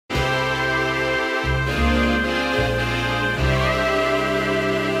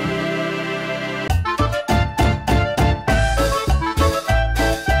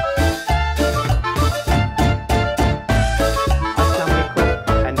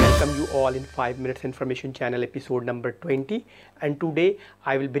all in 5 Minutes Information Channel episode number 20, and today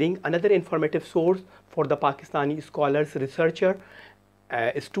I will bring another informative source for the Pakistani scholars, researchers,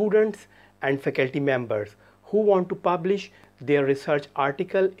 students and faculty members who want to publish their research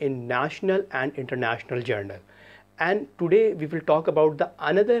article in national and international journal. And today we will talk about the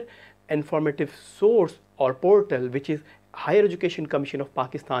another informative source or portal which is Higher Education Commission of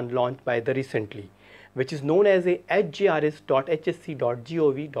Pakistan launched by the recently, which is known as a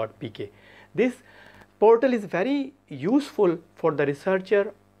HJRS.hsc.gov.pk. This portal is very useful for the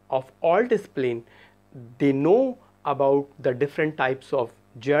researcher of all discipline. They know about the different types of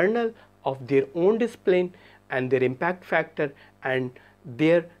journal of their own discipline and their impact factor and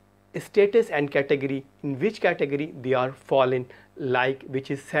their status and category, in which category they are fallen, like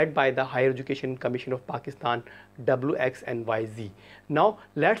which is said by the Higher Education Commission of Pakistan, WX and YZ. Now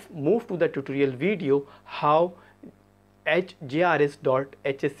let's move to the tutorial video how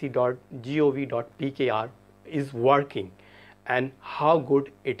HJRS.hsc.gov.pkr is working and how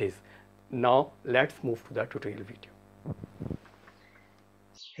good it is. Now let's move to the tutorial video.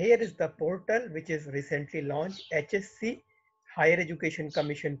 Here is the portal which is recently launched, HSC Higher Education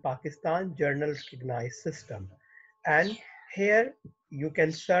Commission Pakistan Journal Recognized System. And here you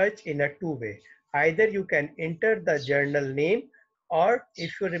can search in a two-way. Either you can enter the journal name, or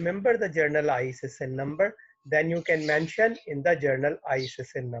if you remember the journal ISSN number, then you can mention in the journal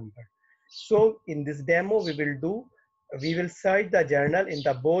ISSN number. So in this demo we will search the journal in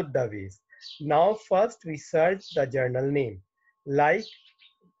the both the ways. Now first we search the journal name. Like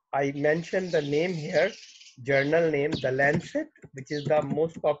I mentioned the name here, journal name, The Lancet, which is the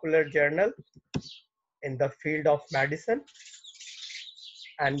most popular journal in the field of medicine,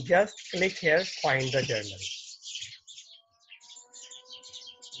 and just click here, find the journal.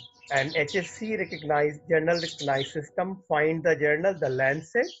 And HSC recognized journal recognized system, find the journal, The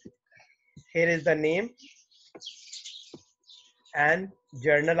Lancet. Here is the name and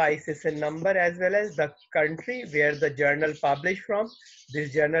journal ISSN number as well as the country where the journal published from.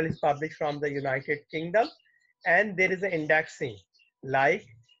 This journal is published from the United Kingdom, and there is an indexing, like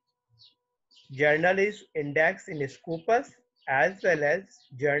journal is indexed in Scopus as well as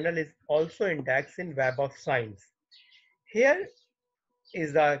journal is also indexed in Web of Science. Here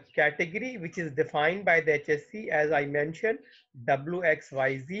is the category which is defined by the HSC, as I mentioned,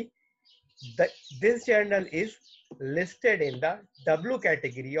 WXYZ. This journal is listed in the W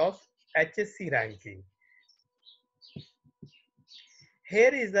category of HSC ranking.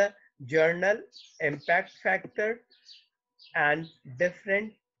 Here is a journal impact factor and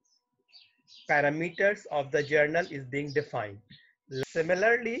different parameters of the journal is being defined.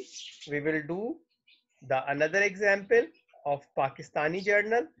 Similarly, we will do the another example of Pakistani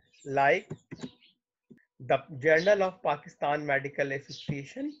journal, like the Journal of Pakistan Medical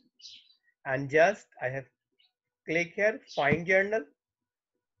Association, and just I have click here, find journal,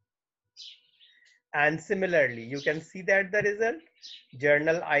 and similarly you can see that the result,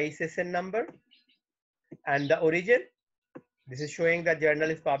 journal ISSN number and the origin. This is showing that journal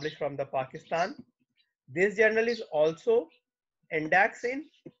is published from the Pakistan. This journal is also indexed in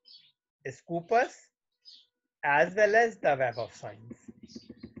Scopus as well as the Web of Science.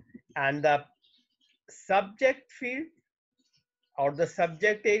 And the subject field or the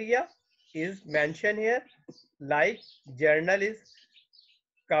subject area is mentioned here, like journal is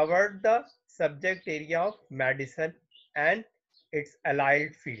covered the subject area of medicine and its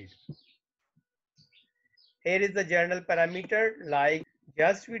allied field. Here is the journal parameter, like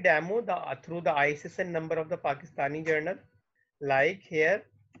just we demo through the ISSN number of the Pakistani journal. Like here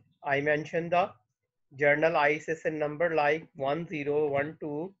I mentioned the journal ISSN number like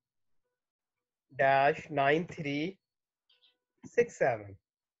 1012-9367,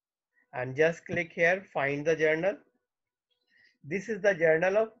 and just click here, find the journal. This is the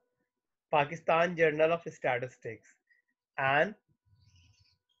journal of Pakistan Journal of Statistics, and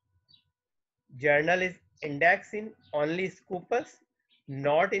journal is indexed in only Scopus,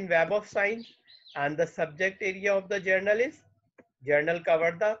 not in Web of Science, and the subject area of the journal is journal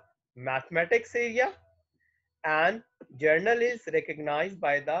covered the mathematics area, and journal is recognized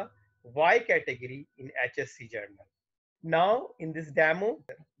by the Y category in HSC journal. Now in this demo,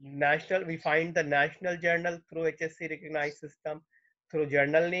 we find the national journal through HSC recognized system through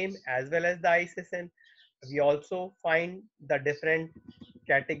journal name as well as the ISSN. We also find the different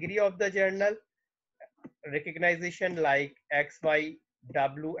category of the journal recognition like X, Y,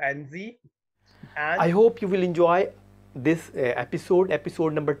 W and Z. And I hope you will enjoy this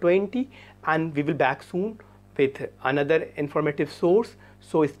episode number 20, and we will back soon with another informative source.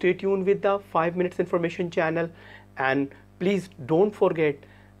 So stay tuned with the 5 Minutes Information channel, and please don't forget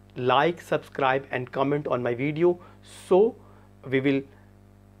like, subscribe and comment on my video. So we will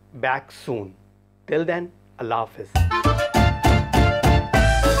back soon. Till then, Allah Hafiz.